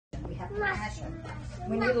have to mash it.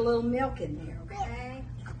 We need a little milk in there, okay?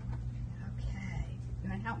 Okay. You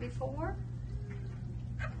want to help me for?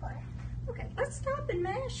 Okay, let's stop and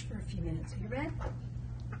mash for a few minutes. Are you ready?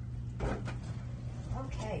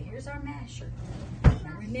 Okay, here's our masher.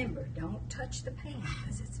 Now remember, don't touch the pan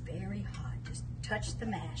because it's very hot. Just touch the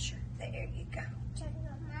masher. There you go.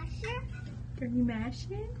 Are you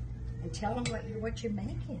mashing? And tell them what you're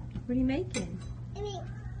making. What are you making?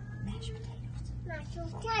 Mashed potatoes. Mashed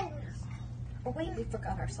potatoes. Oh wait, we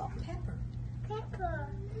forgot our salt and pepper. Pepper.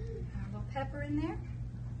 A little pepper in there.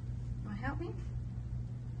 Want to help me?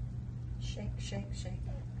 Shake, shake, shake.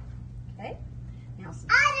 Okay. Now some.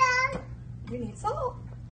 Adam. You need salt.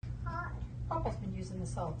 Hot. Papa's been using the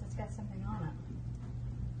salt. It's got something on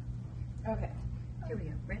it. Okay. Here we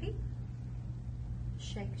go. Ready?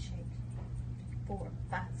 Shake, shake. 4,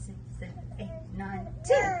 5, 6, 7, 8, 9,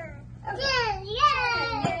 10. Okay. Yay!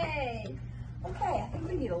 Yay! Okay, I think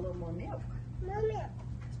we need a little more milk. Mommy.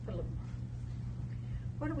 Let's put a little more.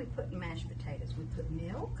 What do we put in mashed potatoes? We put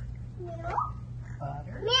milk, Milk.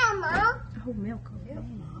 butter. Mama. Oh, milk. Milk,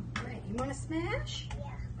 Mom. Great. You want to smash?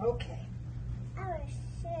 Yeah. Okay. I was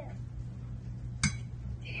sure.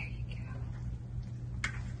 There you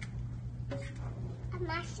go. A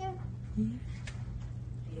mushroom.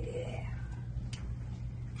 Yeah.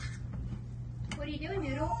 What are you doing,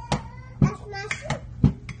 Noodle? That's mushroom.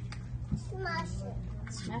 It's mushroom.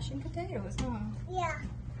 Smashing potatoes, huh? Yeah.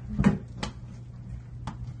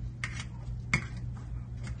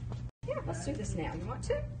 Yeah, let's do this now. You want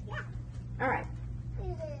to? Yeah. All right. Do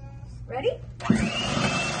this. Ready? All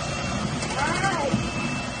right.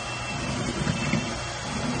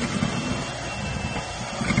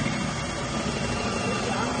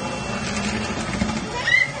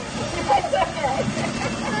 It's okay.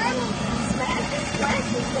 Smash it, splash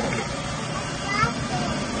it.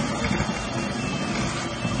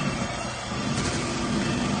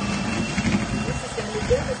 This is going to be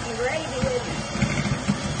good with some gravy, isn't it?